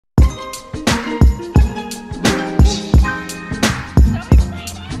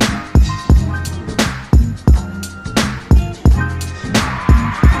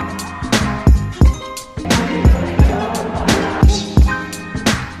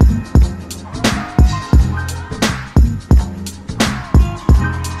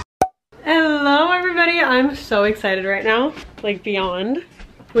so excited right now, like beyond.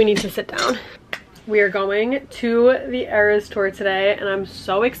 We need to sit down. We are going to the Eras tour today and I'm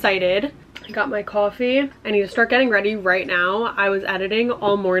so excited. I got my coffee. I need to start getting ready right now. I was editing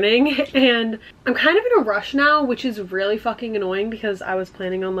all morning and I'm kind of in a rush now, which is really fucking annoying because I was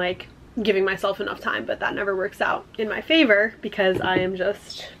planning on like giving myself enough time, but that never works out in my favor because I am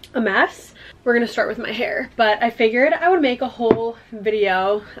just a mess. We're gonna start with my hair, but I figured I would make a whole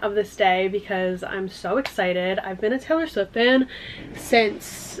video of this day because I'm so excited. I've been a Taylor Swift fan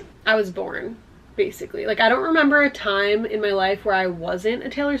since I was born, basically. Like, I don't remember a time in my life where I wasn't a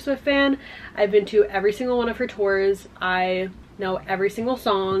Taylor Swift fan. I've been to every single one of her tours. I know every single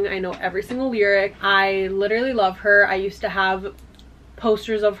song. I know every single lyric. I literally love her. I used to have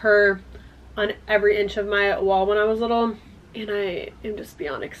posters of her on every inch of my wall when I was little. And I am just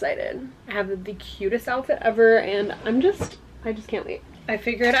beyond excited. I have the cutest outfit ever and I just can't wait. I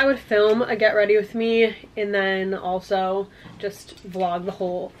figured I would film a get ready with me and then also just vlog the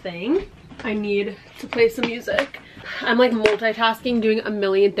whole thing. I need to play some music. I'm like multitasking, doing a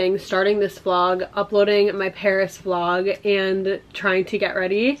million things, starting this vlog, uploading my Paris vlog, and trying to get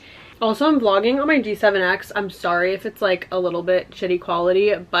ready. Also, I'm vlogging on my G7X. I'm sorry if it's like a little bit shitty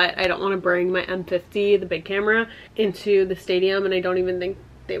quality, but I don't want to bring my M50, the big camera, into the stadium, and I don't even think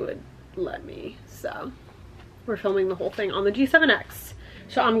they would let me. So we're filming the whole thing on the G7X.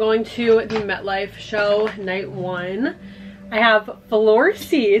 So I'm going to the MetLife show night 1. I have floor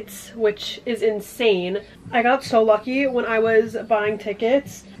seats, which is insane. I got so lucky when I was buying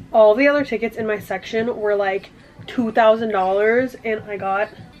tickets. All the other tickets in my section were like $2,000, and I got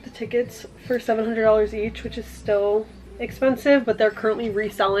the tickets for $700 each, which is still expensive, but they're currently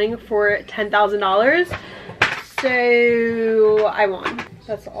reselling for $10,000. So I won.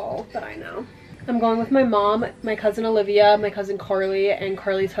 That's all that I know. I'm going with my mom, my cousin Olivia, my cousin Carly, and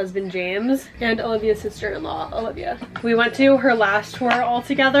Carly's husband James, and Olivia's sister-in-law, Olivia. We went to her last tour all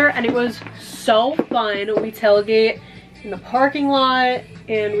together and it was so fun. We tailgate in the parking lot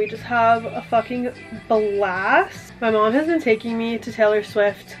and we just have a fucking blast. My mom has been taking me to Taylor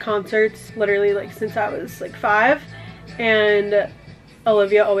Swift concerts literally like since I was like 5, and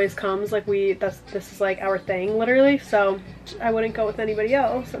Olivia always comes. Like this is like our thing literally, so I wouldn't go with anybody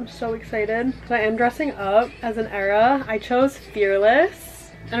else. I'm so excited. So I am dressing up as an era. I chose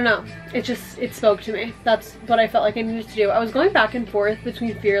Fearless. I don't know, it spoke to me. That's what I felt like I needed to do. I was going back and forth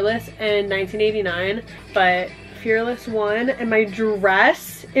between Fearless and 1989, but Fearless won, and my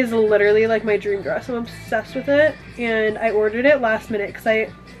dress is literally like my dream dress. I'm obsessed with it, and I ordered it last minute because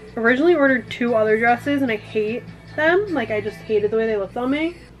I originally ordered 2 other dresses and I hate them. Like, I just hated the way they looked on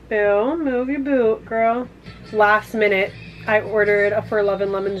me. Boo, move your boot, girl. Last minute I ordered a For Love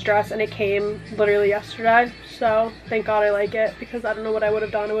and Lemons dress and it came literally yesterday, so thank God I like it because I don't know what I would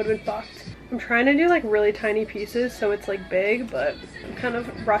have done. It would have been fucked. I'm trying to do like really tiny pieces so it's like big, but I'm kind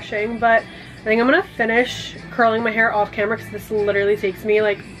of rushing. But I think I'm gonna finish curling my hair off camera because this literally takes me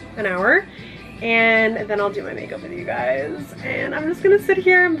like an hour, and then I'll do my makeup with you guys, and I'm just gonna sit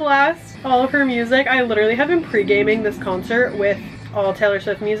here and blast all of her music. I literally have been pre-gaming this concert with all Taylor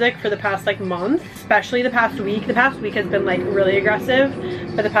Swift music for the past like month, especially the past week. The past week has been like really aggressive,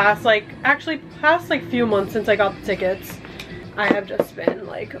 but the past like few months since I got the tickets, I have just been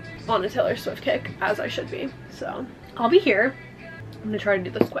like on a Taylor Swift kick, as I should be. So I'll be here. I'm gonna try to do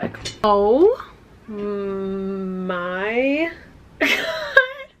this quick. Oh my God.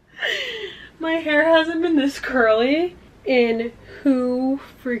 My hair hasn't been this curly in who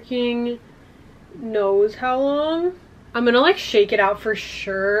freaking knows how long. I'm gonna like shake it out for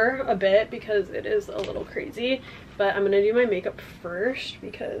sure a bit because it is a little crazy, but I'm gonna do my makeup first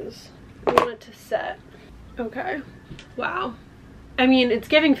because I want it to set. Okay, wow. I mean, it's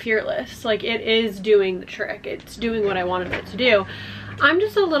giving Fearless. Like, it is doing the trick. It's doing what I wanted it to do. I'm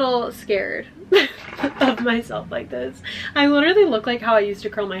just a little scared of myself like this. I literally look like how I used to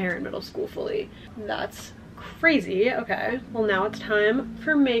curl my hair in middle school fully. That's crazy. Okay, well now it's time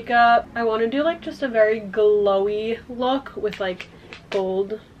for makeup. I want to do like just a very glowy look with like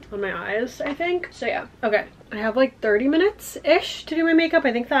gold on my eyes, I think. So yeah, okay. I have like 30 minutes-ish to do my makeup.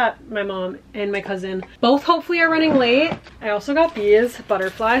 I think that my mom and my cousin both hopefully are running late. I also got these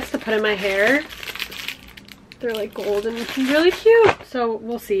butterflies to put in my hair. They're like gold and really cute. So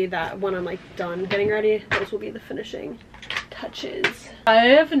we'll see that when I'm like done getting ready, those will be the finishing touches. I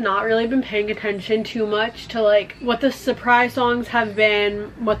have not really been paying attention too much to like what the surprise songs have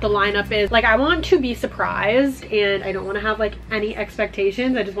been, what the lineup is. Like, I want to be surprised and I don't want to have like any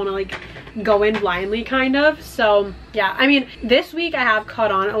expectations. I just want to like go in blindly kind of. So yeah, I mean, this week I have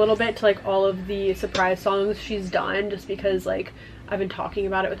caught on a little bit to like all of the surprise songs she's done just because like I've been talking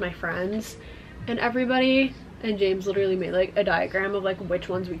about it with my friends. and everybody, and James literally made like a diagram of like which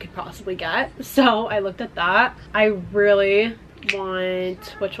ones we could possibly get. So I looked at that. I really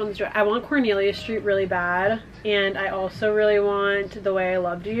want, which ones do I want? Cornelia Street really bad, and I also really want The Way I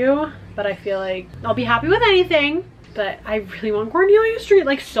Loved You, but I feel like I'll be happy with anything. But I really want Cornelia Street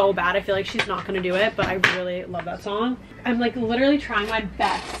like so bad. I feel like she's not gonna do it, but I really love that song. I'm like literally trying my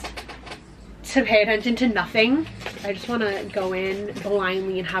best to pay attention to nothing. I just want to go in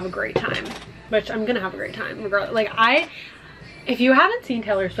blindly and have a great time, which I'm gonna have a great time regardless. Like if you haven't seen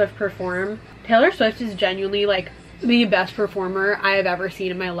Taylor Swift perform, Taylor Swift is genuinely like the best performer I have ever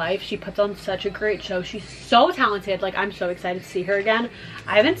seen in my life. She puts on such a great show. She's so talented. Like, I'm so excited to see her again.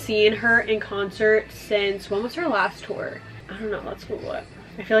 I haven't seen her in concert since, when was her last tour? I don't know, let's Google it.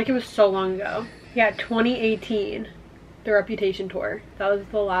 I feel like it was so long ago. Yeah, 2018, the Reputation tour. That was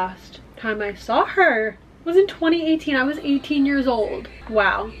the last time I saw her. It was in 2018. I was 18 years old.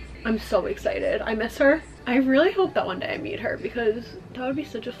 Wow, I'm so excited. I miss her. I really hope that one day I meet her, because that would be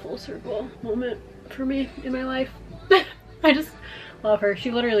such a full circle moment for me in my life. I just love her. She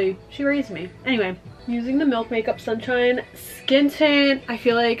raised me. Anyway, using the Milk Makeup Sunshine Skin Tint. I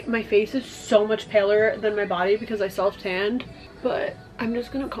feel like my face is so much paler than my body because I self-tanned, but I'm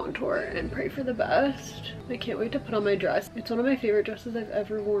just gonna contour and pray for the best. I can't wait to put on my dress. It's one of my favorite dresses I've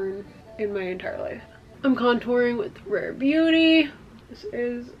ever worn in my entire life. I'm contouring with Rare Beauty. This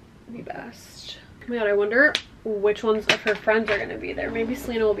is the best. Oh my god, I wonder which ones of her friends are gonna be there. Maybe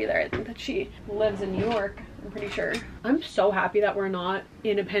Selena will be there. I think that she lives in New York, I'm pretty sure. I'm so happy that we're not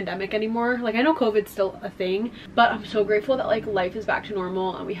in a pandemic anymore. Like, I know COVID's still a thing, but I'm so grateful that like life is back to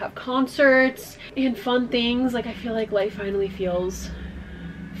normal and we have concerts and fun things. Like, I feel like life finally feels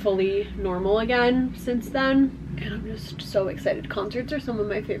fully normal again since then, and I'm just so excited. Concerts are some of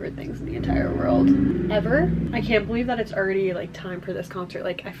my favorite things in the entire world ever. I can't believe that it's already like time for this concert.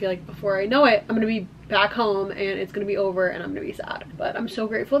 Like, I feel like before I know it, I'm gonna be back home and it's gonna be over and I'm gonna be sad. But I'm so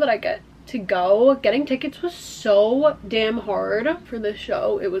grateful that I get to go. Getting tickets was so damn hard for this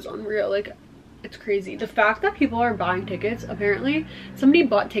show. It was unreal. Like, it's crazy. The fact that people are buying tickets, apparently somebody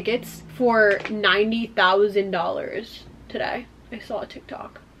bought tickets for $90,000 today. I saw a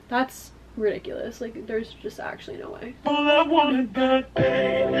TikTok. That's ridiculous. Like, there's just actually no way. All I wanted that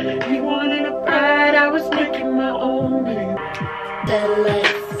day, he wanted a bride, I was making my own. Then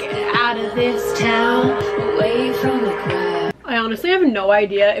let's get out of this town, away from the crowd. I honestly have no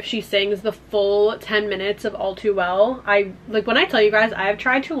idea if she sings the full 10 minutes of All Too Well. Like, when I tell you guys, I have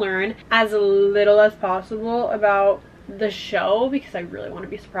tried to learn as little as possible about the show because I really want to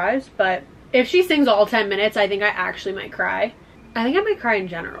be surprised. But if she sings all 10 minutes, I think I actually might cry. I think I might cry in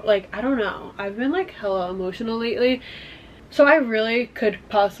general. Like, I don't know. I've been like hella emotional lately. So I really could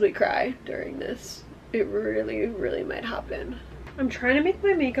possibly cry during this. It really, really might happen. I'm trying to make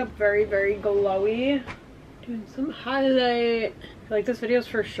my makeup very, very glowy. Doing some highlight. I feel like this video is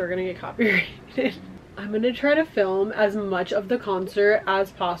for sure gonna get copyrighted. I'm gonna try to film as much of the concert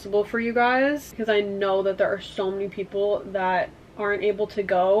as possible for you guys, because I know that there are so many people that aren't able to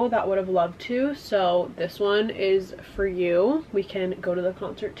go that would have loved to. So this one is for you. We can go to the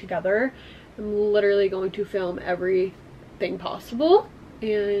concert together. I'm literally going to film everything possible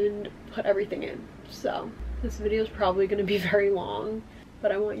and put everything in. So this video is probably going to be very long,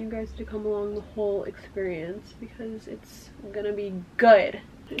 but I want you guys to come along the whole experience because it's gonna be good.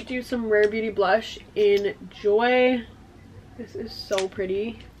 Do some Rare Beauty blush in Joy. This is so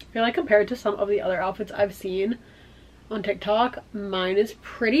pretty. I feel like compared to some of the other outfits I've seen on TikTok, mine is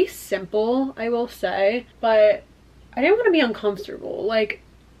pretty simple, I will say, but I didn't want to be uncomfortable. Like,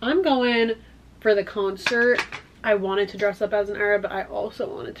 I'm going for the concert. I wanted to dress up as an Arab, but I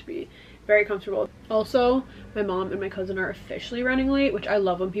also wanted to be very comfortable. Also, my mom and my cousin are officially running late, which I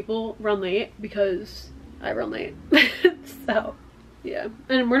love when people run late because I run late. So yeah,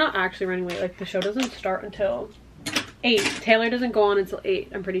 and we're not actually running late. Like, the show doesn't start until 8. Taylor doesn't go on until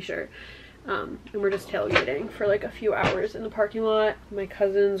 8, I'm pretty sure. And we're just tailgating for like a few hours in the parking lot. My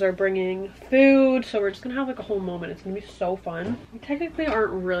cousins are bringing food, so we're just gonna have like a whole moment. It's gonna be so fun. We technically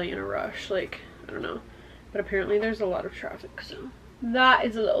aren't really in a rush, like, I don't know, but apparently there's a lot of traffic, so that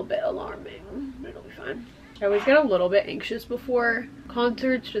is a little bit alarming, but it'll be fine. I always get a little bit anxious before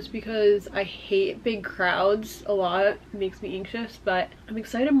concerts just because I hate big crowds a lot. It makes me anxious, but I'm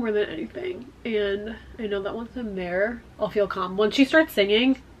excited more than anything, and I know that once I'm there I'll feel calm. Once she starts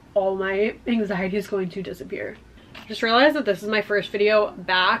singing, all my anxiety is going to disappear. Just realized that this is my first video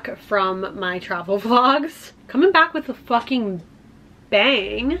back from my travel vlogs. Coming back with a fucking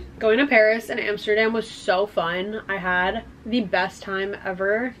bang. Going to Paris and Amsterdam was so fun. I had the best time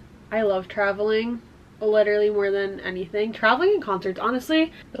ever. I love traveling. literally more than anything. Traveling and concerts,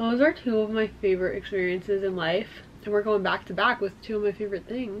 honestly, those are two of my favorite experiences in life. And we're going back to back with two of my favorite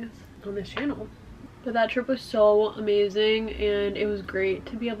things on this channel. But that trip was so amazing, and it was great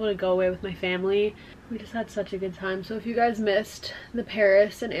to be able to go away with my family. We just had such a good time. So if you guys missed the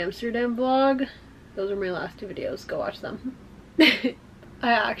Paris and Amsterdam vlog, those are my last two videos. Go watch them. I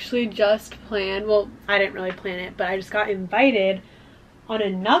actually just planned, well, I didn't really plan it, but I just got invited on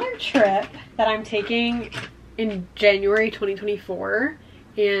another trip that I'm taking in January 2024.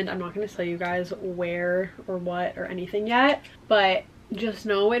 And I'm not going to tell you guys where or what or anything yet, but just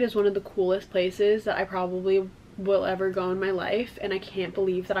know it is one of the coolest places that I probably will ever go in my life, and I can't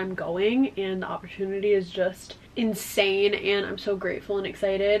believe that I'm going, and the opportunity is just insane, and I'm so grateful and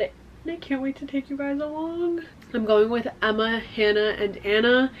excited, and I can't wait to take you guys along. I'm going with Emma, Hannah, and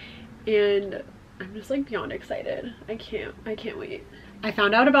Anna, and I'm just like beyond excited. I can't wait. I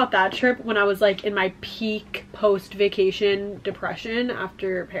found out about that trip when I was like in my peak post-vacation depression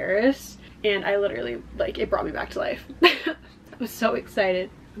after Paris, and I literally, like, it brought me back to life. I was so excited.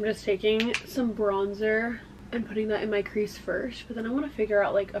 I'm just taking some bronzer and putting that in my crease first, but then I want to figure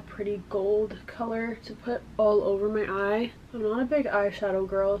out like a pretty gold color to put all over my eye. I'm not a big eyeshadow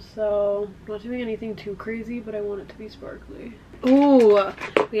girl, so I'm not doing anything too crazy, but I want it to be sparkly. Ooh,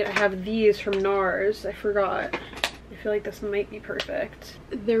 wait, I have these from NARS. I forgot. I feel like this might be perfect.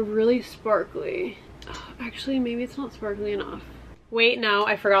 They're really sparkly. Oh, actually, maybe it's not sparkly enough. Wait, no,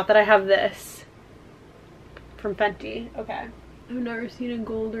 I forgot that I have this from Fenty. Okay. I've never seen a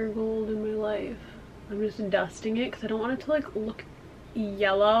golder gold in my life. I'm just dusting it because I don't want it to like look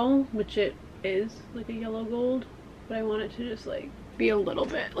yellow, which it is like a yellow gold, but I want it to just like be a little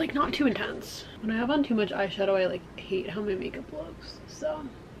bit, like not too intense. When I have on too much eyeshadow, I like hate how my makeup looks, so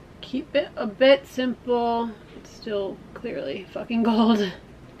keep it a bit simple. It's still clearly fucking gold.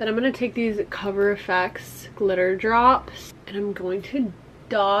 Then I'm gonna take these Cover FX glitter drops and I'm going to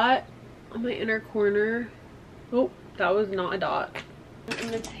dot on my inner corner. Oh, that was not a dot. I'm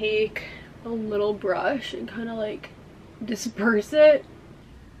gonna take a little brush and kind of like disperse it.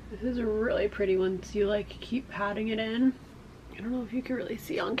 This is a really pretty once you like keep patting it in. I don't know if you can really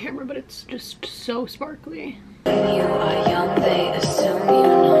see on camera, but it's just so sparkly. When you are young, they assume you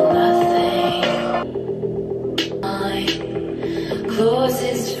know nothing. My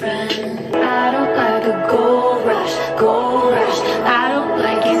closest friend. I don't like a gold rush, gold rush. I don't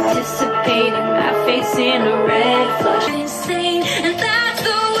like anticipating my face in a red flush. Insane, and that's the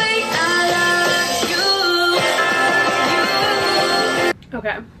way I love you.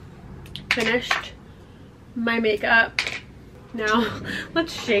 Okay, finished my makeup. Now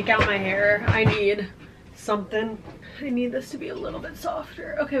let's shake out my hair. I need something. I need this to be a little bit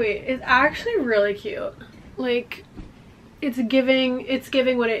softer. Okay, wait, it's actually really cute. Like, it's giving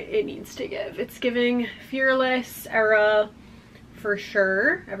what it needs to give. It's giving Fearless era for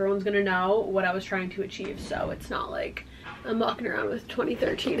sure. Everyone's gonna know what I was trying to achieve, so it's not like I'm walking around with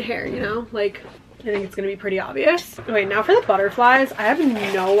 2013 hair, you know? Like, I think it's gonna be pretty obvious. Okay, now for the butterflies. I have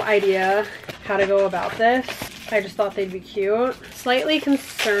no idea how to go about this. I just thought they'd be cute. Slightly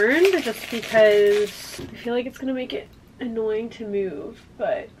concerned just because I feel like it's gonna make it annoying to move,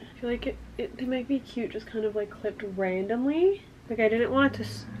 but I feel like they might be cute just kind of like clipped randomly. Like, I didn't want it to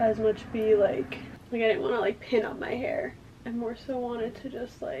as much be like I didn't want to like pin up my hair. I more so wanted to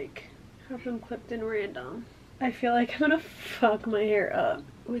just like have them clipped in random. I feel like I'm gonna fuck my hair up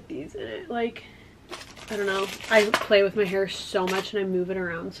with these in it. Like, I don't know. I play with my hair so much and I move it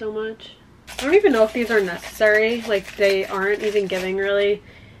around so much. I don't even know if these are necessary. Like, they aren't even giving really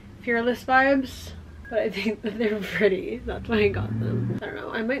Fearless vibes, but I think that they're pretty. That's why I got them. I don't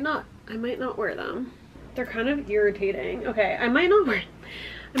know. I might not wear them. They're kind of irritating. Okay, I might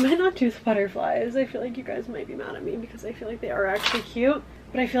not do the butterflies. I feel like you guys might be mad at me because I feel like they are actually cute,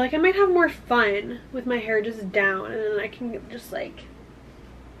 but I feel like I might have more fun with my hair just down, and then I can just like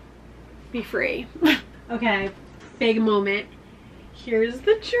be free. Okay, big moment. Here's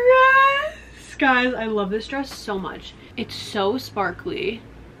the dress. Guys, I love this dress so much. It's so sparkly.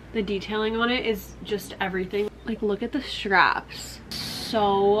 The detailing on it is just everything. Like, look at the straps.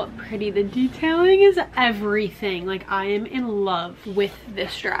 So pretty. The detailing is everything. Like, I am in love with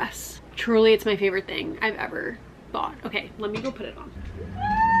this dress. Truly, it's my favorite thing I've ever bought. Okay, let me go put it on.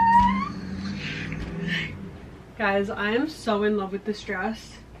 Guys, I am so in love with this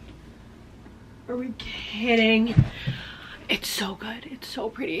dress. Are we kidding? It's so good. It's so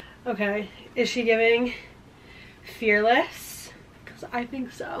pretty. Okay, is she giving Fearless? Because I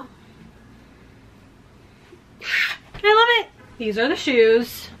think so. I love it. These are the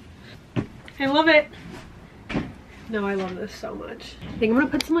shoes. I love it. No, I love this so much. I think I'm gonna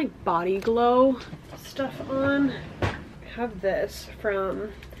put some like body glow stuff on. I have this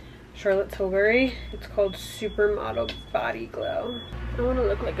from Charlotte Tilbury. It's called Supermodel Body Glow. I wanna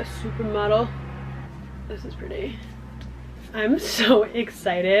look like a supermodel. This is pretty. I'm so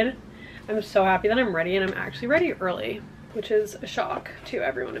excited. I'm so happy that I'm ready, and I'm actually ready early, which is a shock to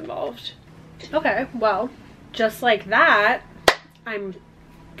everyone involved. Okay, well, just like that, I'm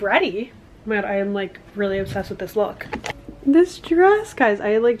ready. Oh my god, I am like really obsessed with this look. This dress, guys,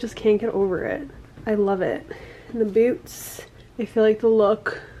 I like just can't get over it. I love it. And the boots, I feel like the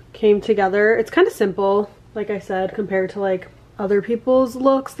look came together. It's kind of simple, like I said, compared to like other people's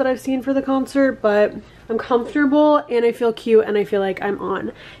looks that I've seen for the concert, but I'm comfortable and I feel cute and I feel like I'm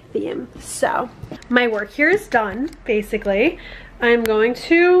on theme. So my work here is done, basically. I'm going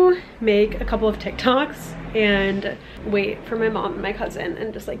to make a couple of TikToks and wait for my mom and my cousin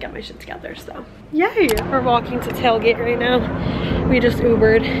and just like get my shit together. So yay, we're walking to Tailgate right now. We just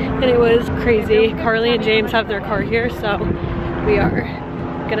Ubered and it was crazy. Carly and James have their car here, so we are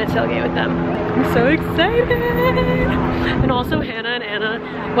gonna tailgate with them. I'm so excited. And also Hannah and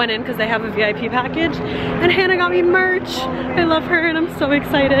Anna went in because they have a VIP package, and Hannah got me merch. I love her and I'm so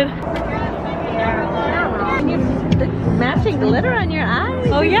excited. Matching glitter on your eyes.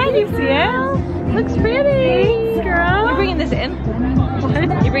 Oh yeah, you see it? Looks pretty. Thanks, girl. You're bringing this in?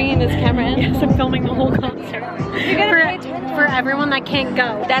 What? You're bringing this camera in? Yes, I'm filming the whole concert. You're gonna pay attention. For everyone that can't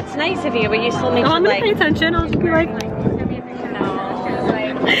go. That's nice of you, but you still need to I'm gonna like... pay attention. I'll just be like...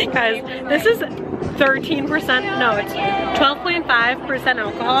 Guys, this is 13%, no, it's 12.5%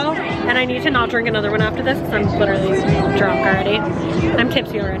 alcohol, and I need to not drink another one after this because I'm literally drunk already. I'm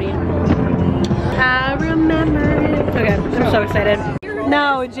tipsy already. I remember it. Okay, I'm so excited.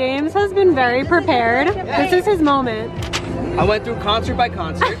 No, James has been very prepared. This is his moment. I went through concert by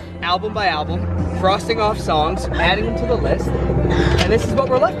concert, album by album, frosting off songs, adding them to the list, and this is what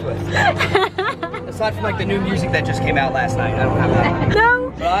we're left with. Aside from like the new music that just came out last night, I don't have that. No.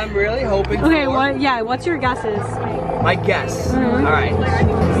 But I'm really hoping Okay, for... what's your guesses? My guess. Alright.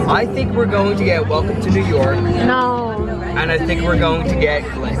 I think we're going to get Welcome to New York. No. And I think we're going to get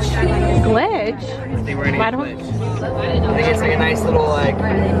Glitch. Glitch? I think we're gonna get Glitch. I think it's like a nice little like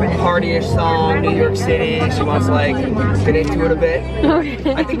party-ish song, New York City. She wants to like get into it a bit.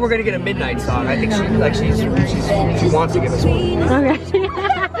 Okay. I think we're gonna get a midnight song. I think she wants to give us one. Okay.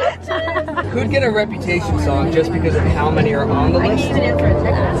 Could get a Reputation song just because of how many are on the list.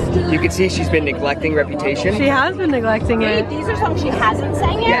 You can see she's been neglecting Reputation. She has been neglecting it. These are songs she hasn't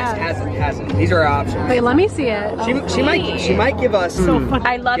sang yet? Yes, hasn't. These are our options. Wait, let me see it. She might give us.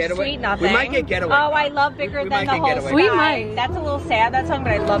 I love Getaway. Sweet Nothing. We might get Getaway. Oh, I love Bigger We Than might the get Whole Getaway. Sky. We might. That's a little sad, that song,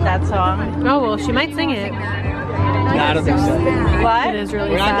 but I love that song. Oh, well, she might sing it. No, I don't think so. What? It is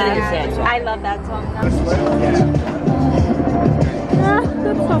really We're not gonna get sad. sad song. I love that song.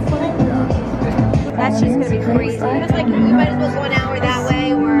 That's so funny. That shit's gonna be crazy. It was like, we might as well go an hour that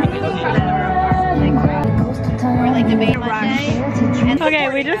way, or like the main Monday. Okay,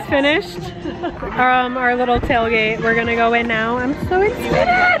 we just finished our little tailgate. We're gonna go in now. I'm so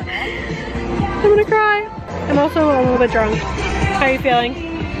excited. I'm gonna cry. I'm also a little bit drunk. How are you feeling?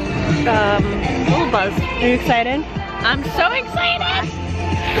 A little buzzed. Are you excited? I'm so excited!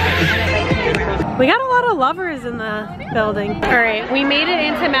 We got a lot of lovers in the building. All right, we made it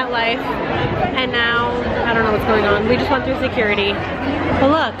into MetLife, and now I don't know what's going on. We just went through security. But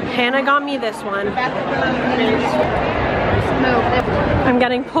look, Hannah got me this one. I'm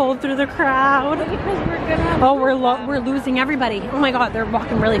getting pulled through the crowd. Oh, we're losing everybody. Oh my God, they're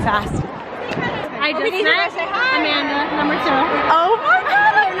walking really fast. I just met Amanda, number 2. Oh my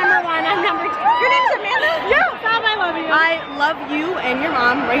God! You're number 1, I'm number 2. Your name's Amanda? Yeah, Bob, I love you. I love you and your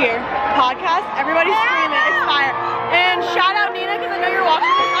mom right here. Podcast, everybody scream it, it's fire. And shout out Nina, because I know you're watching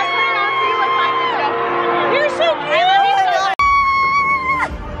this. I put it on for you like 5 minutes ago. You're so cute. I love you so much.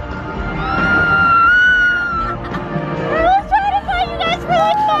 I was trying to find you guys for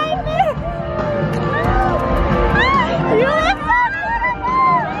like 5 minutes. You look so beautiful.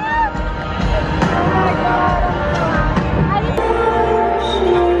 Oh my God.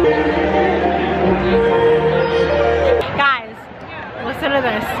 Guys, listen to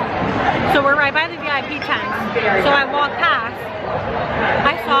this. So we're right by the VIP tent. So I walked past.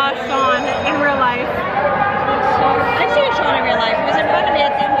 I saw Sean in real life. I see Sean in real life. He was in front of me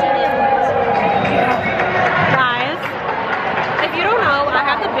at the MTV Awards. Guys, if you don't know, I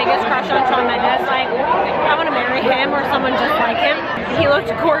have the biggest crush on Shawn Mendes. Like, I want to marry him or someone just like him. He looked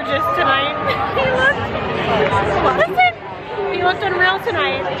gorgeous tonight. He looked unreal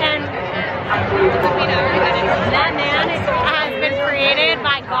tonight. And That man has been created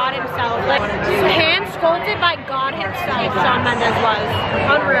by God himself. Like, hand sculpted by God himself, Shawn Mendes was.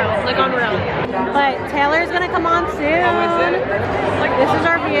 Unreal, like unreal. But Taylor's gonna come on soon. This is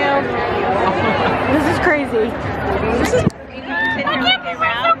our view. This is crazy.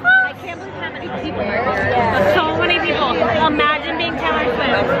 I can't believe how many people are here. Yeah. So many people. Imagine being Taylor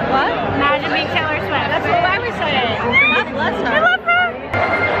Swift. What? Imagine being Taylor Swift. That's what I was saying. God bless her. I love her.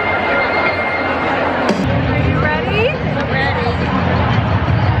 Are you ready? I'm ready.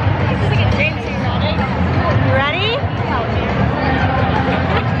 You ready?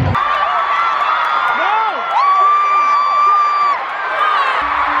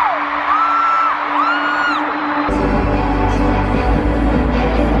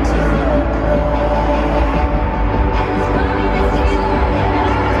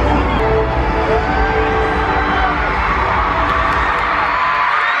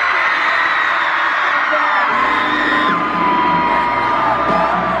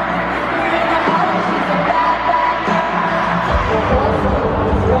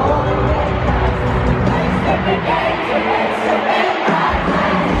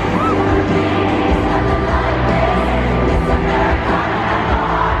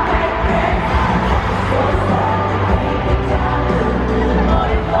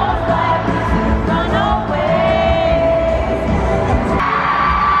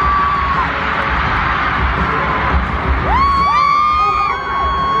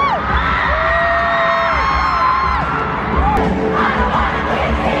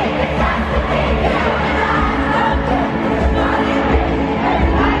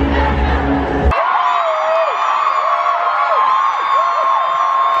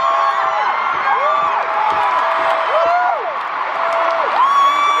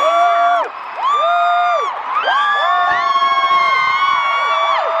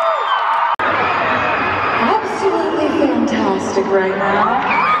 Right now.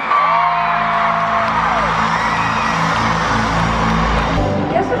 I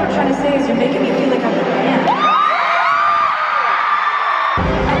guess what I'm trying to say is you're making me feel like I'm a fan.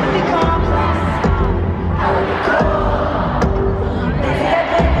 I would be complex. I would be cool. Maybe I'd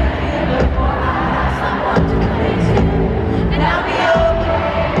make me feel before I have someone to cling to. And I'll be okay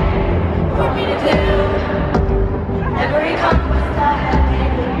for me to do. Every conquest I have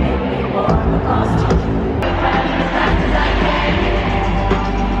made would make me more of a cost to you.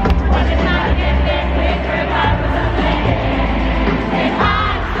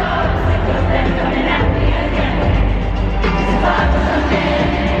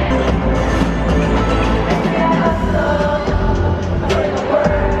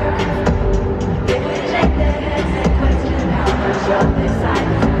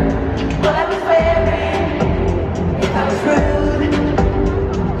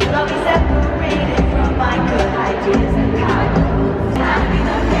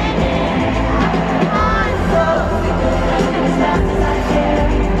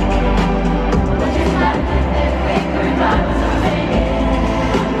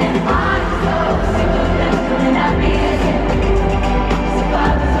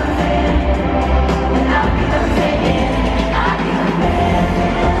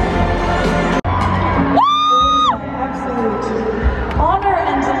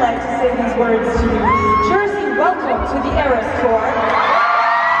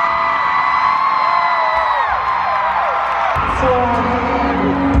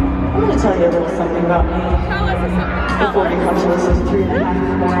 Tell you a little something about me before you come to listen to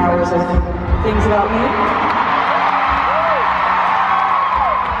 3.5 more hours of things about me.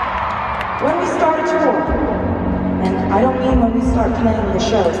 When we start a tour, and I don't mean when we start playing the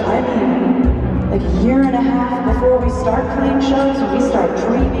shows, I mean like a year and a half before we start playing shows, when we start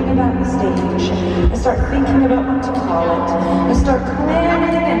dreaming about the stage, I start thinking about what to call it, I start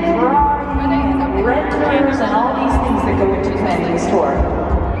planning and drawing and renders and all these things that go into planning this tour.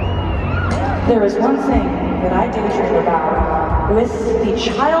 There is one thing that I daydream about with the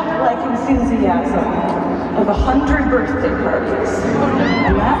childlike enthusiasm of 100 birthday parties.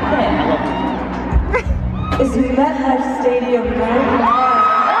 And that thing is MetLife Stadium night.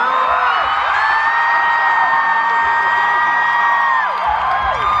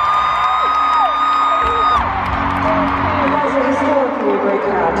 It was a historically great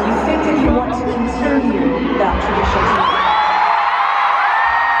crowd. Do you think that you want to continue that tradition?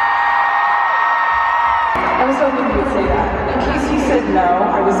 I was hoping you would say that. In case you said no,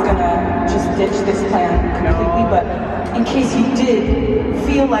 I was gonna just ditch this plan completely, but in case you did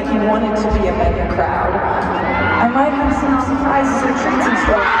feel like you wanted to be a mega crowd, I might have some surprises or treats in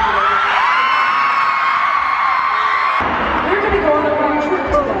store. We're gonna go on a road trip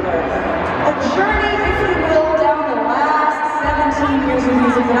together. A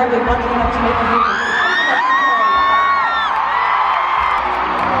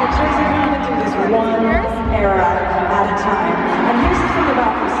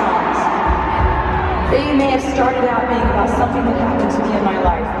They may have started out being about something that happened to me in my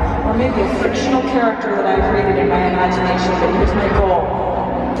life, or maybe a fictional character that I created in my imagination, but here's my goal.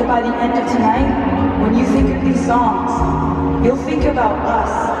 To by the end of tonight, when you think of these songs, you'll think about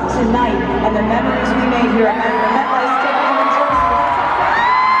us tonight and the memories we made here at MetLife Stadium in Jersey.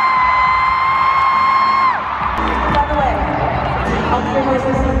 By the way, I'll be your voice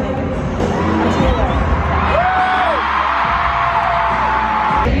this evening. I'm Taylor. Forever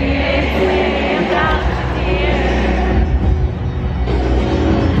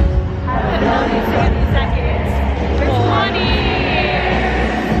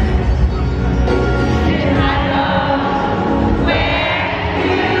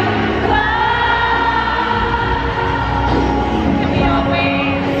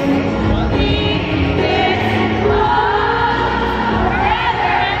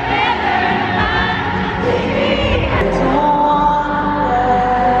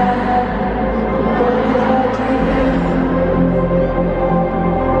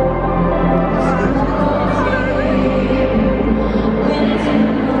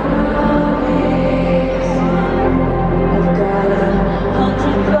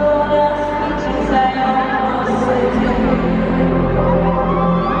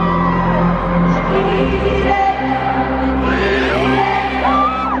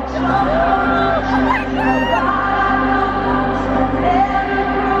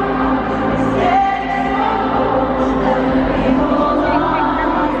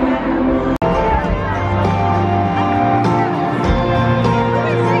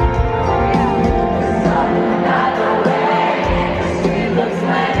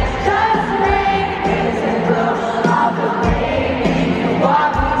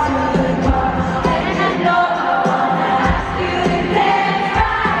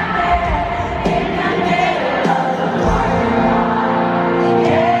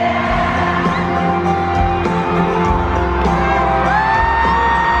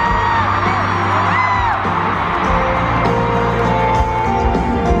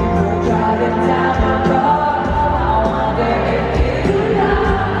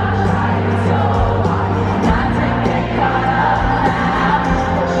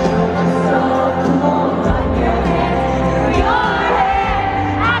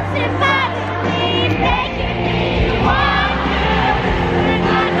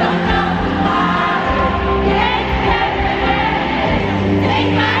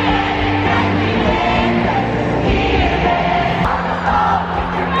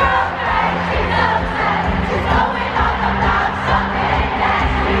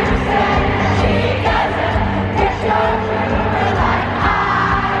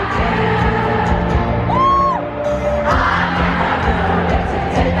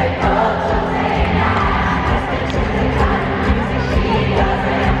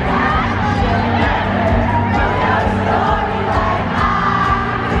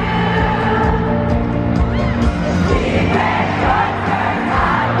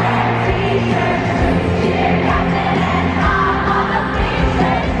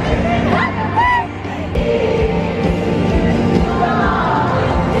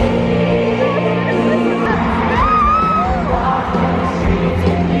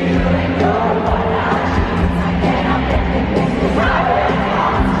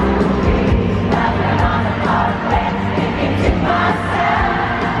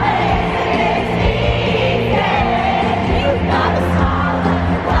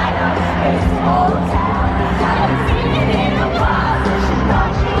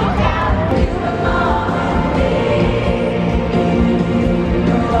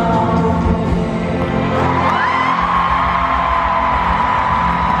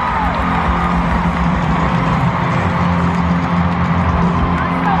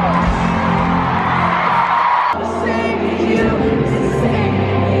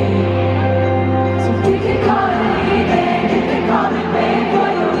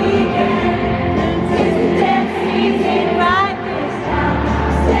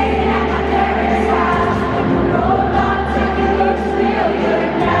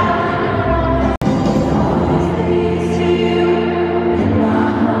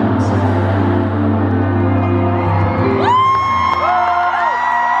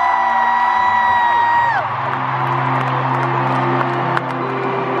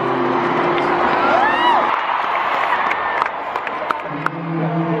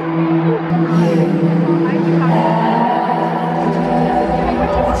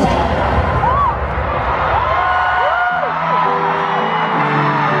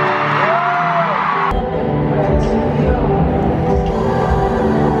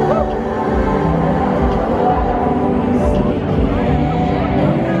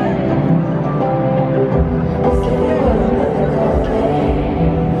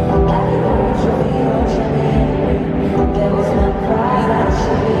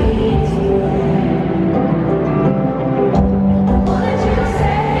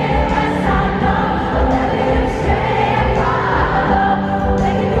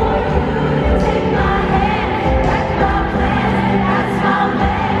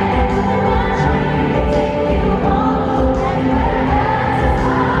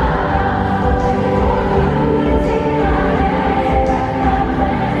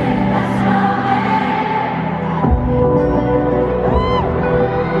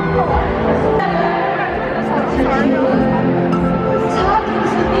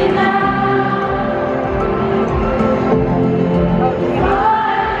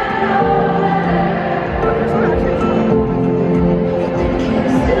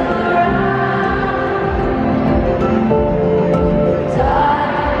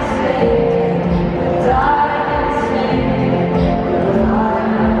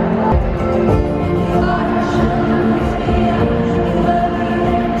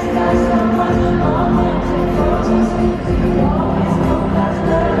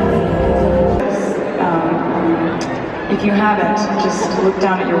If you haven't, just look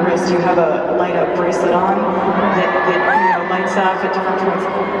down at your wrist. You have a light up bracelet on that lights up at different points.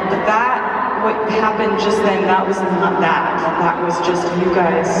 But what happened just then, that was not that. That was just you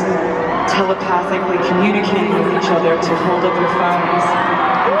guys telepathically communicating with each other to hold up your phones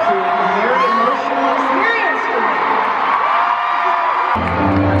and create a very emotional experience for me.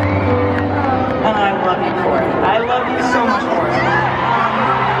 And I love you for it. I love you so much for it.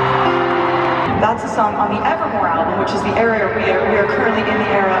 That's a song on the Evermore album, which is the era we are currently in the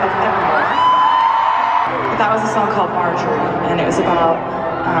era of Evermore. But that was a song called Marjorie, and it was about,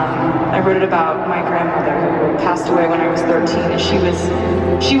 I wrote it about my grandmother who passed away when I was 13, and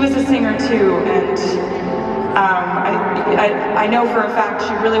she was a singer too, and I know for a fact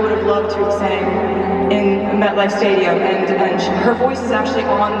she really would have loved to have sang in MetLife Stadium, and her voice is actually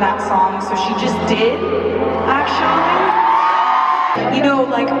on that song, so she just did, actually. You know,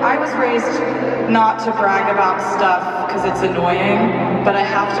 like, I was raised not to brag about stuff because it's annoying, but I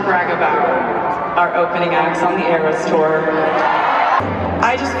have to brag about our opening acts on the Eras tour.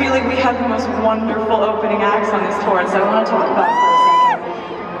 I just feel like we had the most wonderful opening acts on this tour, so I want to talk about it for a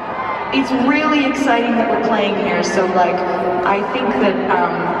second. It's really exciting that we're playing here, so like, I think that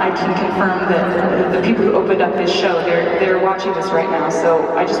I can confirm that the people who opened up this show, they're watching this right now,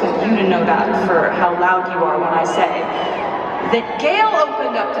 so I just want you to know that for how loud you are when I say that Gail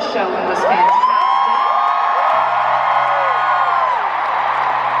opened up the show and was fantastic.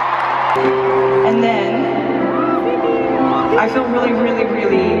 And then, I feel really, really,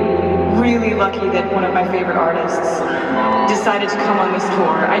 really, really lucky that one of my favorite artists decided to come on this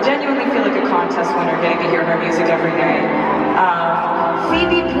tour. I genuinely feel like a contest winner getting to hear her music every day.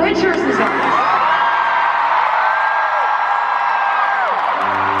 Phoebe Bridgers is on this.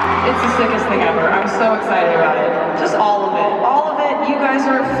 It's the sickest thing ever. I'm so excited about it. Just all of it. All of it. You guys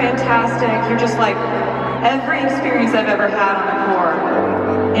are fantastic. You're just like every experience I've ever had on the tour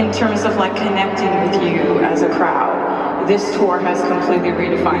in terms of like connecting with you as a crowd. This tour has completely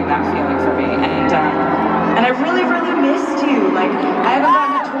redefined that feeling for me. And I really, really missed you. Like, I haven't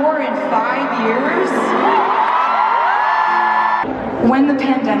gotten a tour in 5 years. When the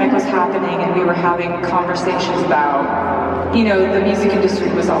pandemic was happening and we were having conversations about, you know, the music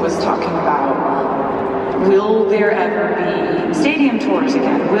industry was always talking about, will there ever be stadium tours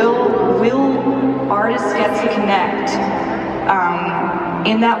again? Will artists get to connect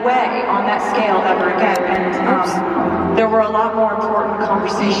in that way, on that scale ever again? And there were a lot more important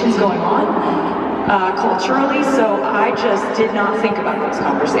conversations going on culturally, so I just did not think about those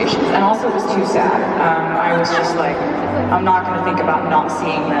conversations, and also it was too sad. I was just like, I'm not going to think about not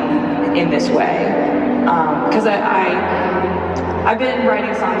seeing them in this way, because I've been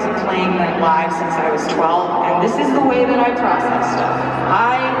writing songs and playing them live since I was 12, and this is the way that I process stuff.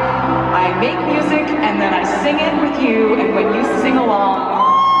 I make music and then I sing it with you, and when you sing along,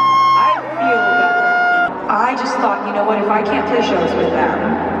 I feel better. I just thought, you know what, if I can't play shows with them,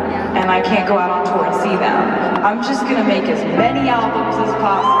 and I can't go out on tour and see them, I'm just gonna make as many albums as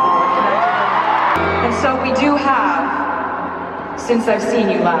possible. And so we do have, since I've seen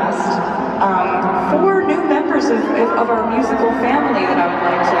you last, 4 new members of our musical family that I would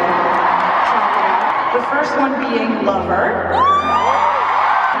like to talk about. The first one being Lover,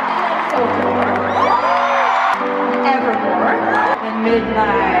 Folklore, Evermore, and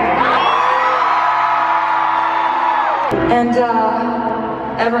Midnight. And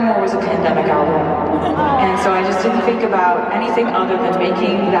Evermore was a pandemic album, and so I just didn't think about anything other than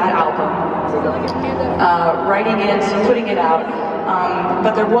making that album, writing it, putting it out.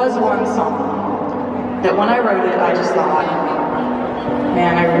 But there was one song that when I wrote it, I just thought,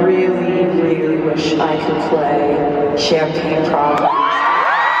 man, I really, really wish I could play Champagne Problems.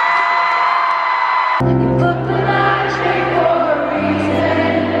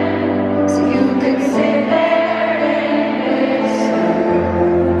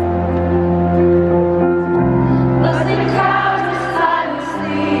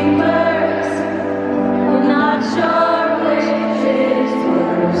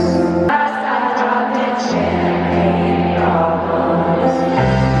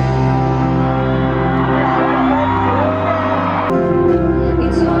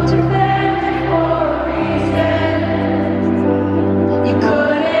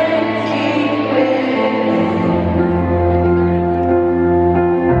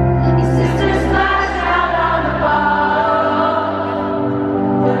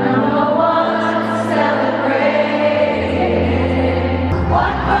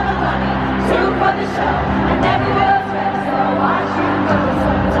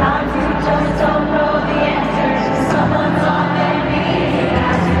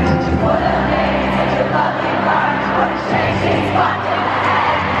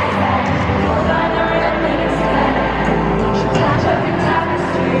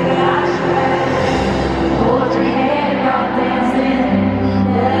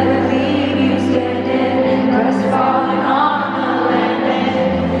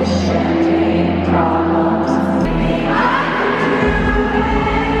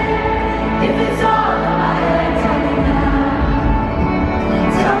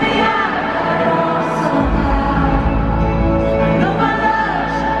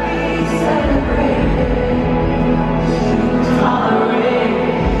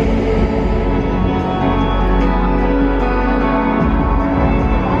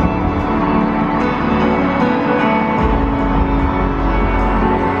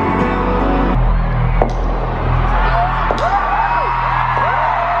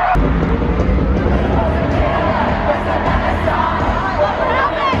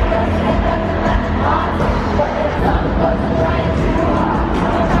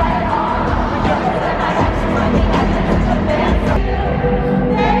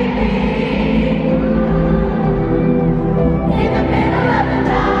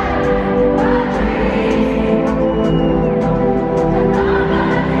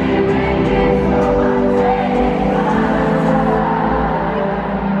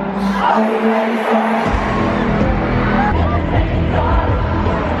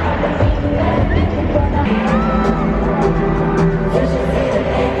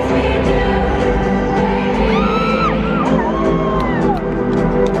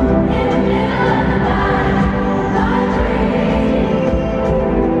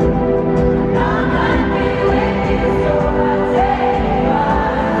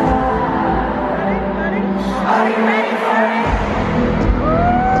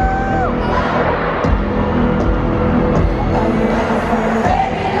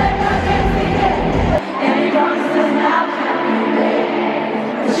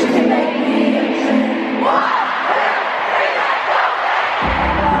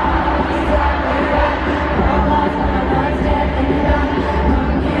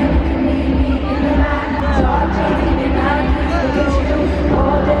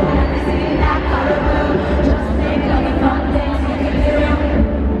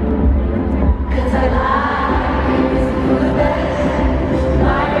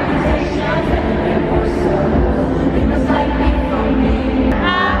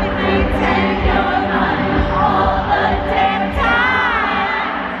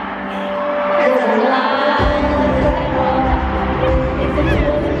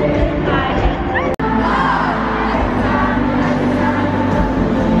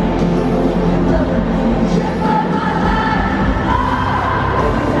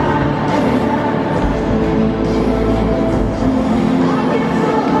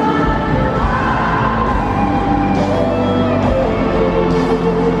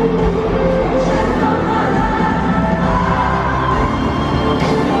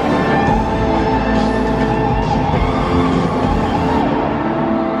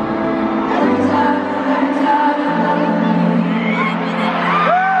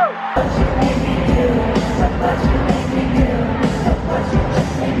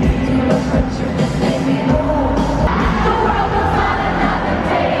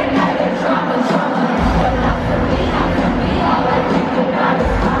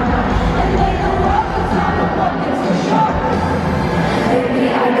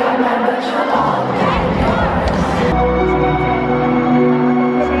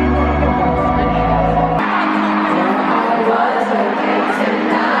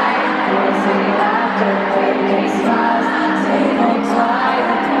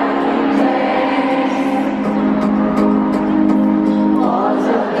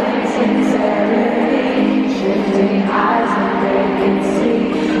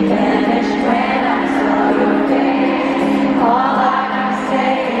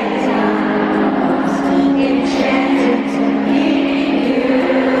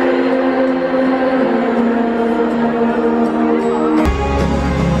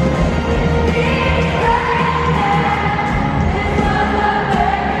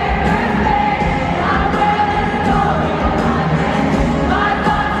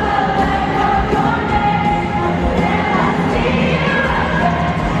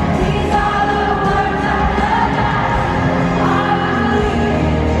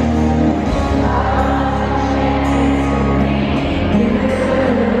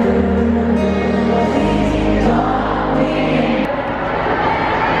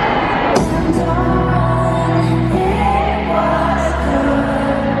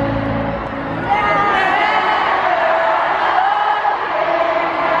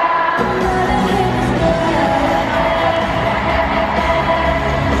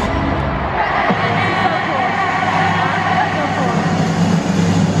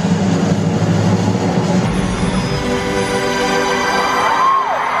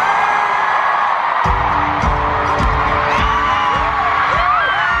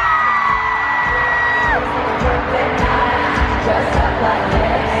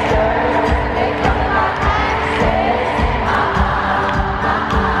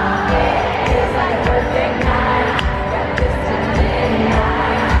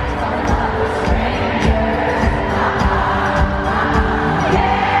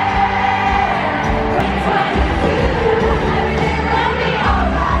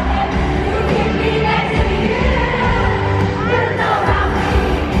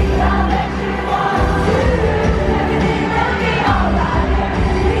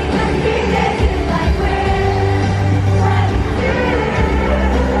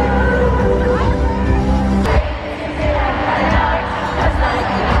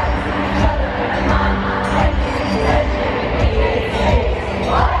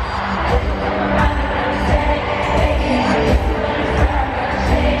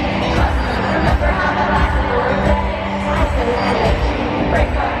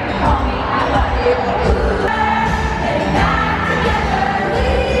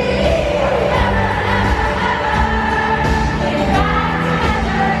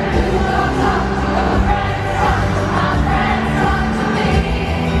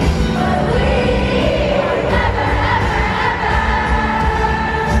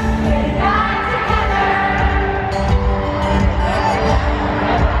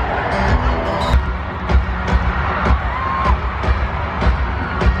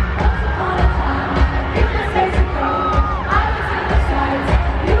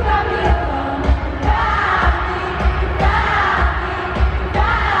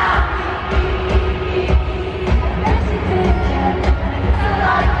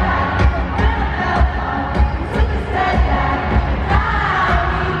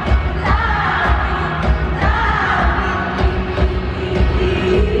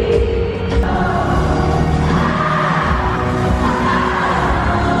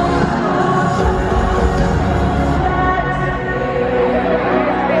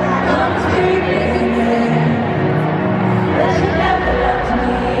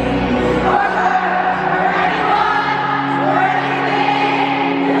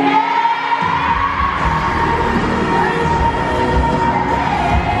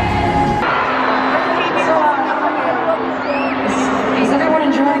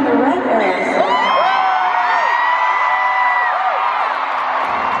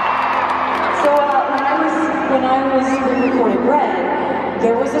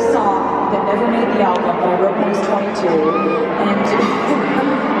 that never made the album that I wrote when I was 22. And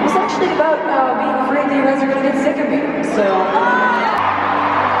it was actually about being afraid that you guys are going to get sick of me. So, and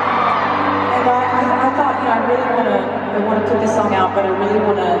I thought, you know, I want to put this song out, but I really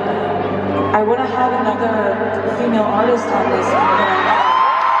want to have another female artist on this. I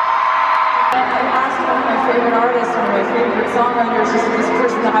asked one of my favorite artists, one of my favorite songwriters, just this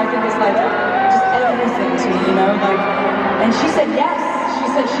person that I think is like just everything to me, you know, like, and she said yes. She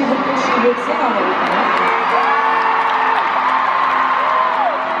said she would sing on everything.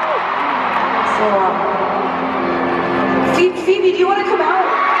 So, Phoebe, do you want to come out?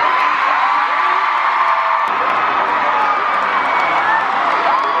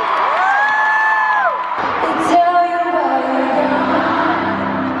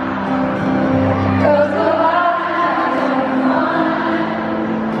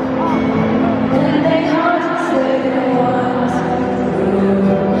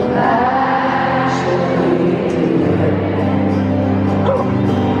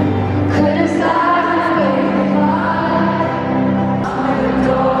 Criticize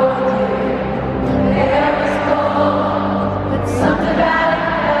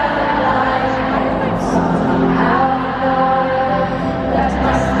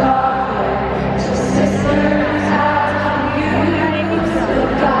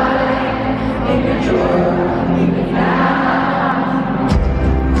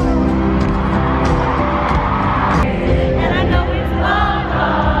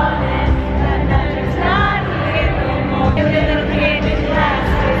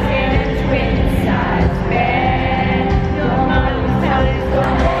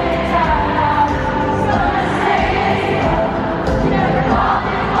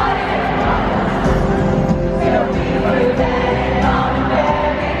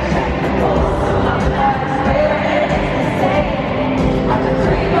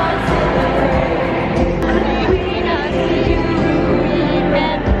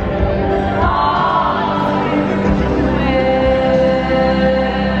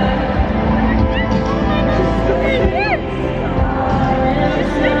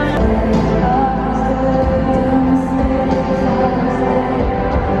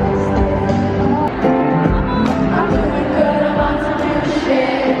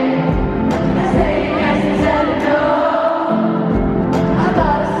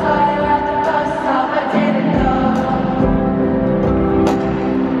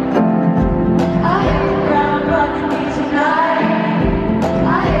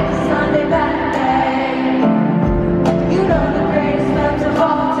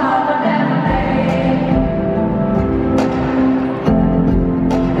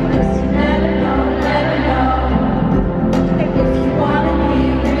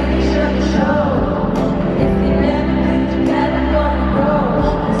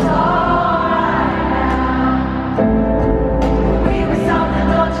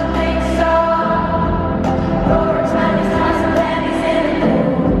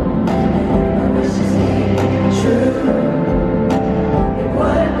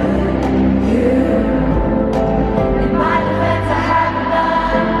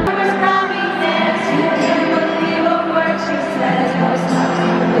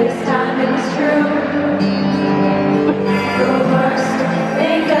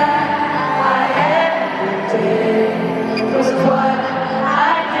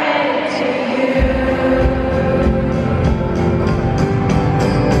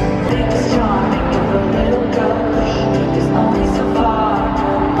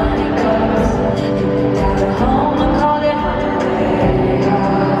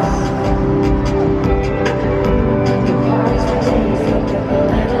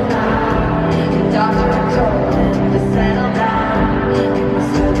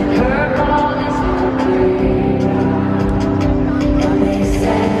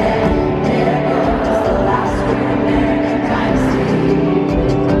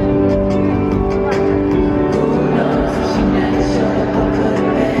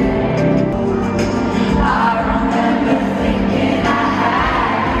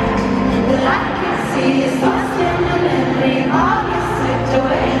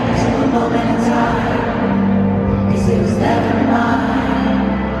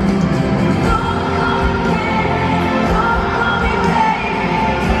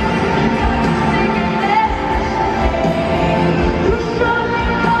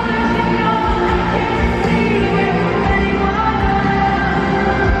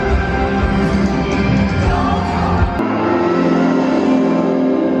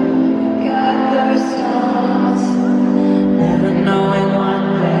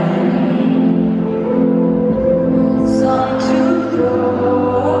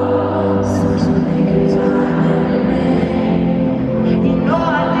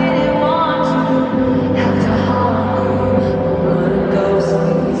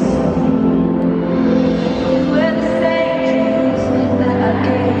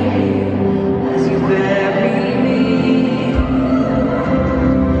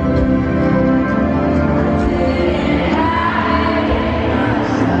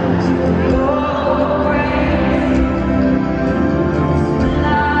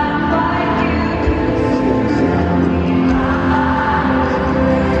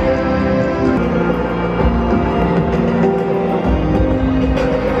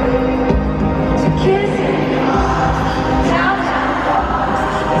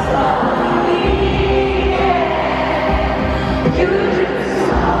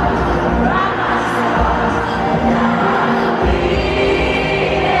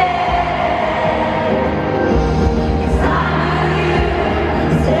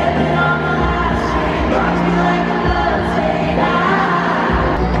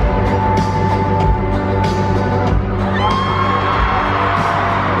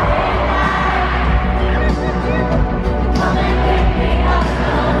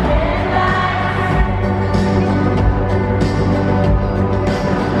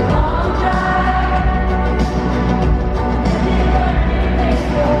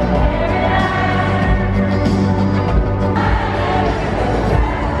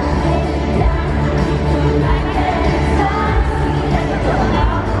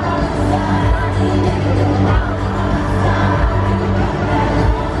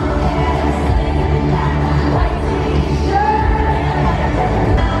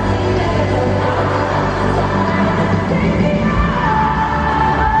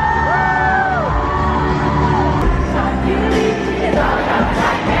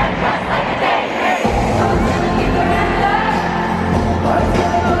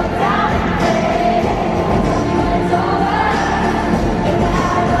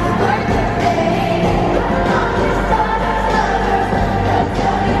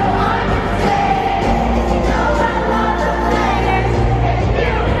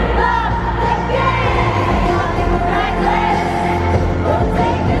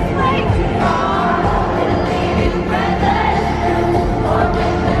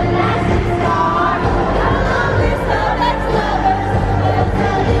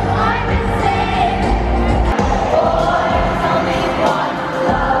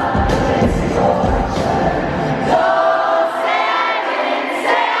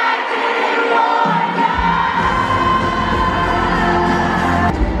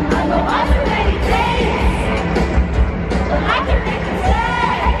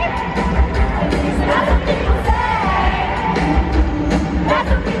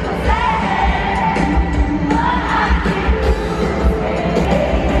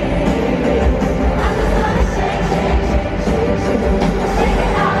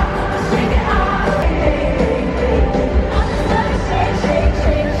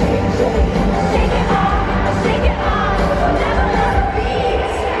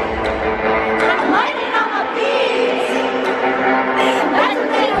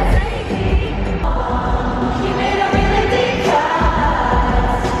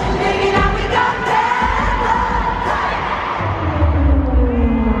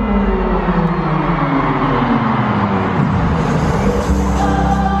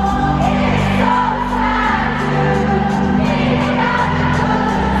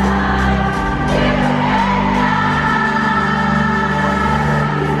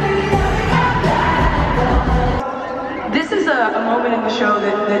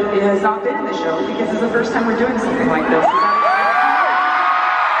not been in the show because it's the first time we're doing something like this.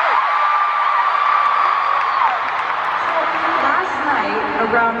 Last night,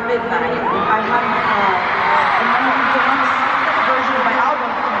 around midnight, I had the next version of my album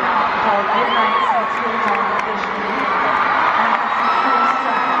came out called Midnight's Until Dawn Edition. And I had some cool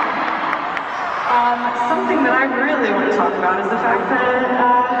stuff. Something that I really want to talk about is the fact that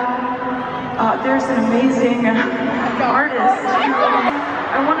there's an amazing artist.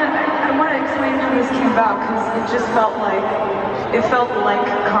 I want to explain how this came about because it just felt like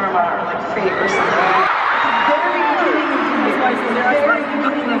karma or like fate or something. At the very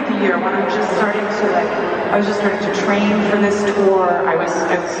beginning of the year, when I was just starting to train for this tour, I was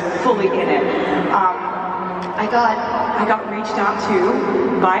fully in it. I got reached out to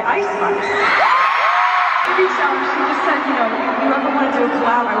by Ice Spice. She reached out and she just said, you know, you ever want to do a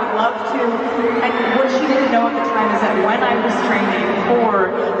collab, I would love to. And what she didn't know at the time is that when I was training for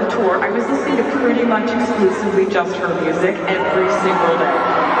the tour, I was listening to pretty much exclusively just her music every single day.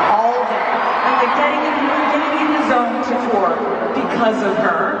 All day. And like getting in the zone to tour because of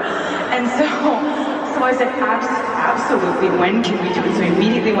her. And so I said, absolutely, when can we do it? So we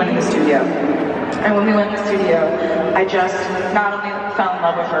immediately went in the studio. And when we went in the studio, I just not only fell in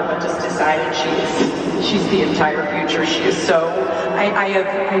love with her, but just decided she's the entire future. She is so,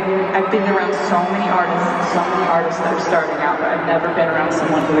 I've been around so many artists that are starting out, but I've never been around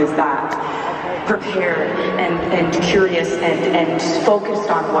someone who is that prepared and curious and focused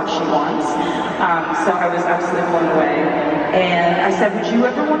on what she wants. So I was absolutely blown away. And I said, would you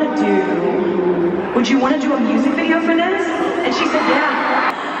want to do a music video for this? And she said, yeah.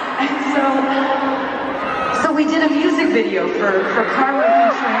 And so we did a music video for Karma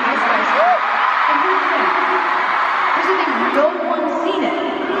featuring Ice Spice. And here's the thing, no one's seen it.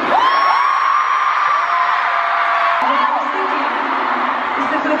 What I was thinking is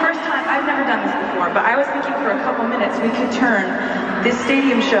that for the first time, I've never done this before, but I was thinking for a couple minutes we could turn this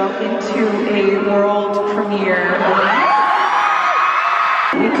stadium show into a world premiere of an album.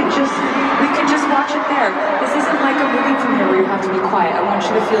 We could just watch it there. This isn't like a movie premiere where you have to be quiet. I want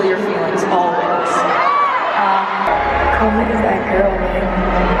you to feel your feelings always. Karma is that girl, man.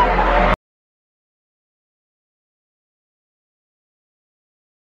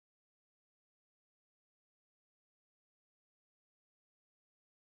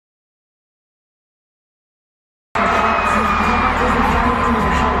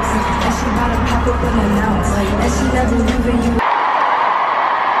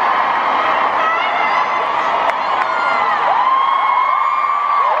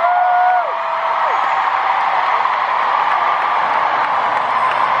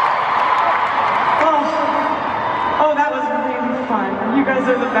 You guys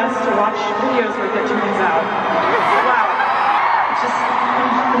are the best to watch videos with, it turns out. Wow.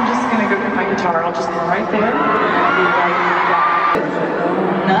 I'm just gonna go get my guitar. I'll just go right there. And I'll be right back.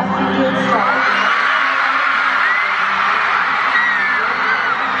 Nothing can stop.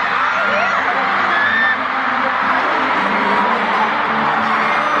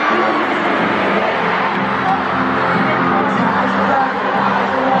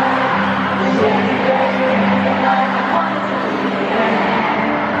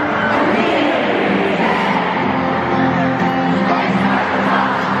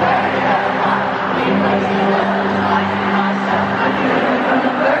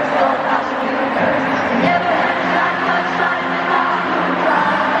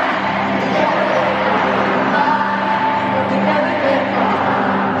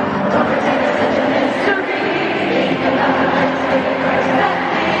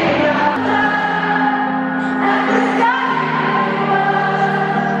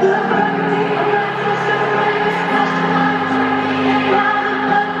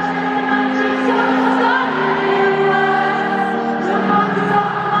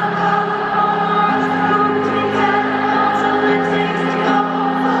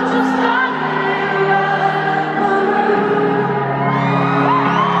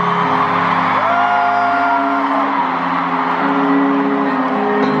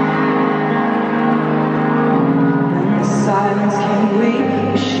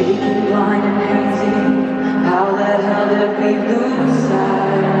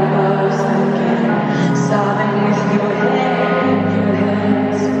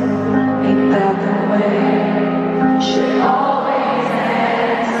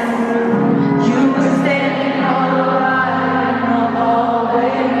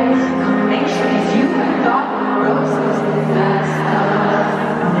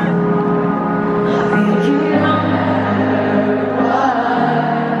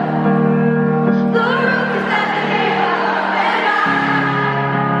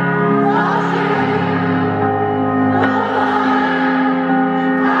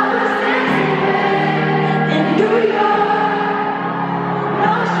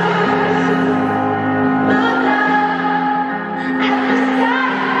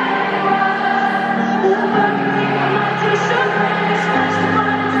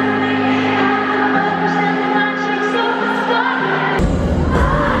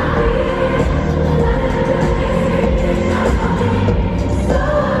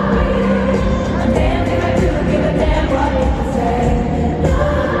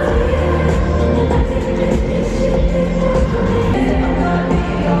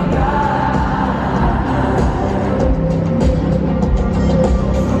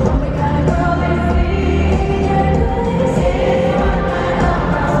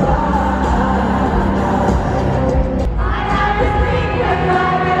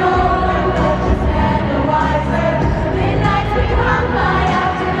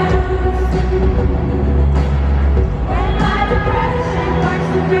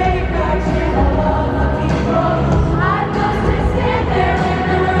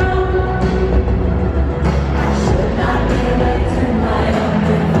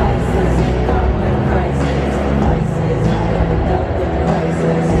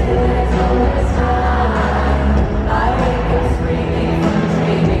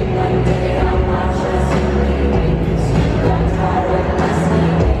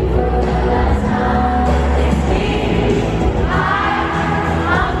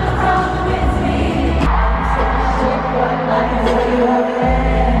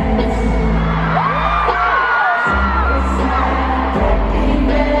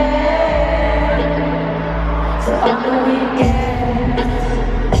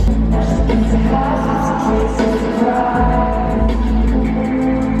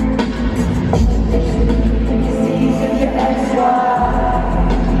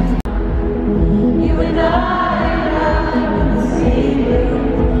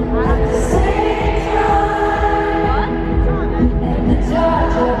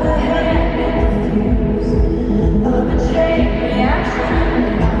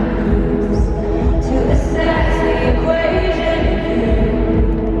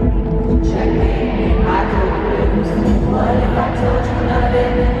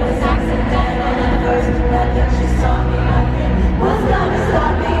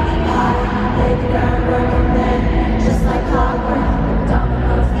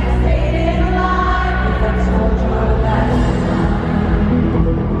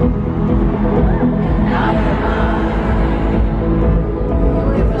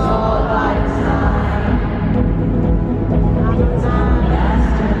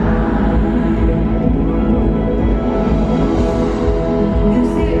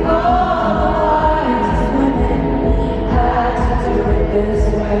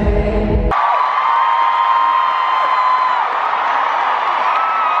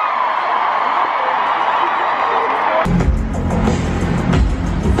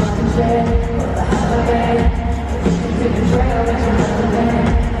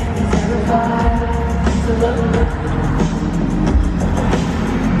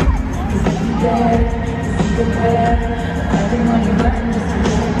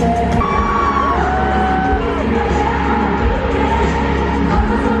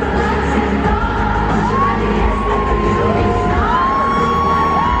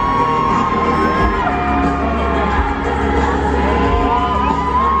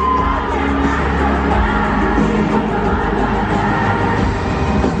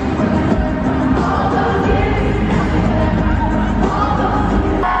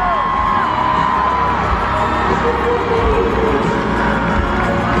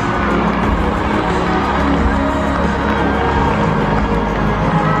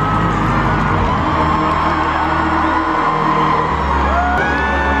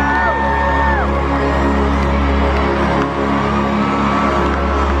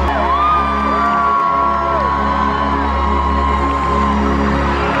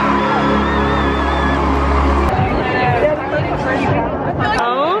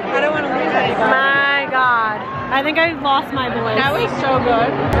 I think I lost my voice. That was so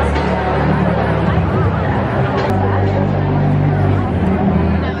good.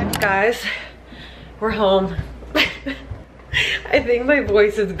 Guys, we're home. I think my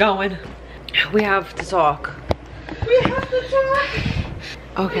voice is going. We have to talk. We have to talk.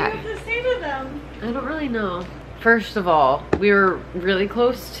 Okay. What do you have to say to them? I don't really know. First of all, we were really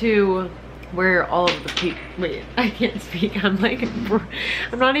close to where all of the people, wait, I can't speak. I'm like,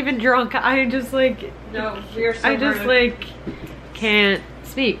 I'm not even drunk. I just like, no, we're so I just rude. like can't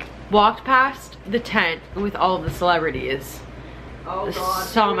speak. Walked past the tent with all of the celebrities. Oh God.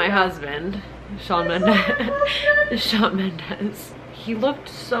 Saw my husband, Shawn Mendes. Shawn Mendes. He looked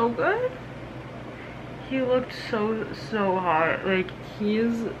so good. He looked so hot. Like, he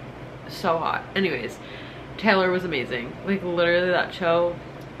is so hot. Anyways, Taylor was amazing. Like, literally that show,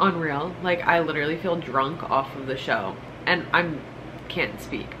 unreal. Like, I literally feel drunk off of the show, and can't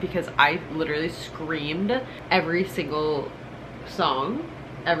speak because I literally screamed every single song,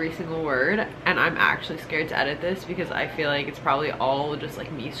 every single word, and I'm actually scared to edit this because I feel like it's probably all just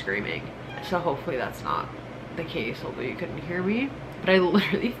like me screaming. So hopefully that's not the case. Hopefully you couldn't hear me, but I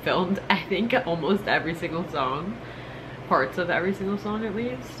literally filmed, I think, almost every single song, parts of every single song at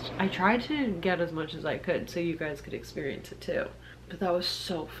least. I tried to get as much as I could so you guys could experience it too. But that was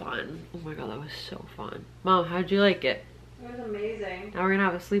so fun. Oh my God, that was so fun. Mom, how'd you like it? It was amazing. Now we're gonna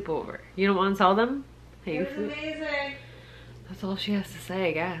have a sleepover. You don't want to tell them? Hey, It was amazing. that's all she has to say,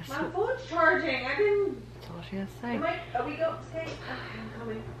 I guess. My phone's charging. I've been. That's all she has to say. Are we go? Stay. I'm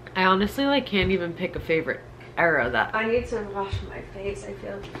coming. I honestly like can't even pick a favorite era that. I need to wash my face. I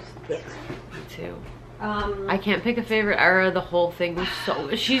feel. Me too. I can't pick a favorite era. The whole thing was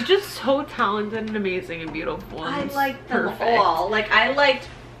so. She's just so talented and amazing and beautiful. I And liked them perfect. all. Like I liked.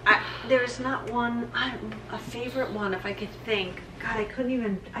 There's not one. A favorite one, if I could think. God,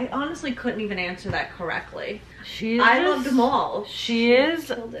 I honestly couldn't even answer that correctly. I loved them all. She is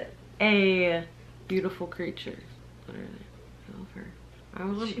Killed it. a beautiful creature. Literally, I love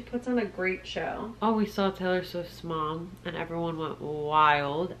her. She puts on a great show. Oh, we saw Taylor Swift's mom and everyone went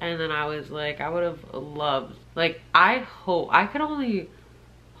wild, and then I was like, I would have loved, like, I could only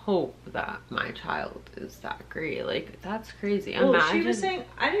hope that my child is that great. Like, that's crazy. Well, imagine, she was saying,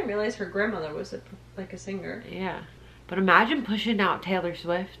 I didn't realize her grandmother was like a singer. yeah, but imagine pushing out Taylor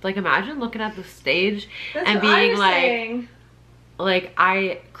Swift. Like, imagine looking at the stage That's and what being I'm like, saying. like,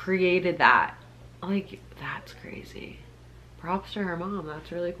 I created that. Like, that's crazy. Props to her mom.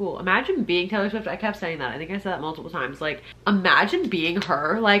 That's really cool. Imagine being Taylor Swift. I kept saying that. I think I said that multiple times. Like, imagine being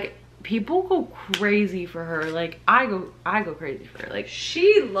her. Like, people go crazy for her. Like, I go crazy for her. Like,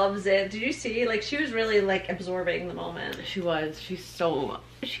 She loves it. Did you see? Like, she was really like absorbing the moment. she's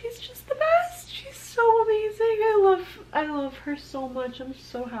just the best. She's so amazing. I love her so much. I'm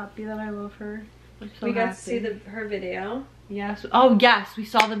so happy that I love her. I'm so We got happy. to see her video. Yes. Oh, yes. We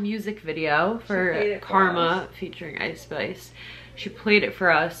saw the music video She for played it for Karma us. featuring Ice Spice. She played it for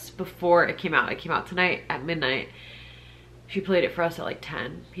us before it came out. It came out tonight at midnight. She played it for us at like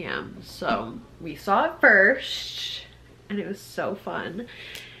 10 p.m. So we saw it first, and it was so fun.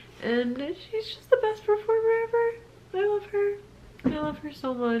 And she's just the best performer ever. I love her. I love her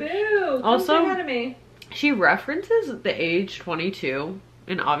so much. Boo! Also, Don't say hi to me. She references the age 22.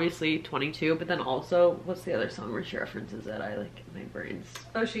 And obviously 22, but then also, what's the other song where she references it? I like, my brain's.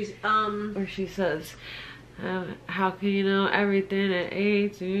 Oh, she's Where she says, how can you know everything at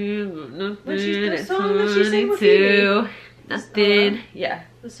 18? Nothing the at song that she sang with 22. Phoebe. Nothing. Yeah.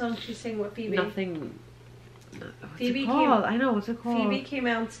 The song she sang with Phoebe. Nothing. What's Phoebe it called? came- I know, what's it called? Phoebe came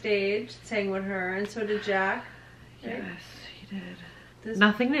out stage, sang with her, and so did Jack. Right? Yes, he did. This-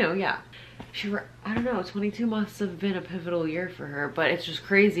 Nothing new, yeah. I don't know, 22 must have been a pivotal year for her, but it's just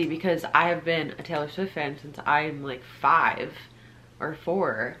crazy because I have been a Taylor Swift fan since I'm like 5 or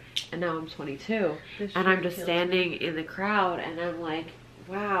 4, and now I'm 22. And I'm just standing in the crowd and I'm like,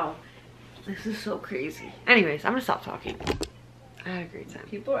 wow, this is so crazy. Anyways, I'm gonna stop talking. I had a great time.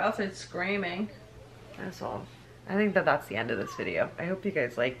 People are outside screaming. That's all. I think that's the end of this video. I hope you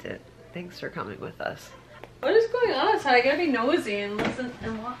guys liked it. Thanks for coming with us. What is going on outside? I gotta be nosy and listen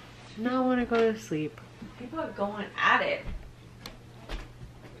and watch. Now I want to go to sleep. People are going at it.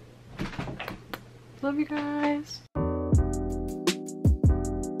 Love you guys.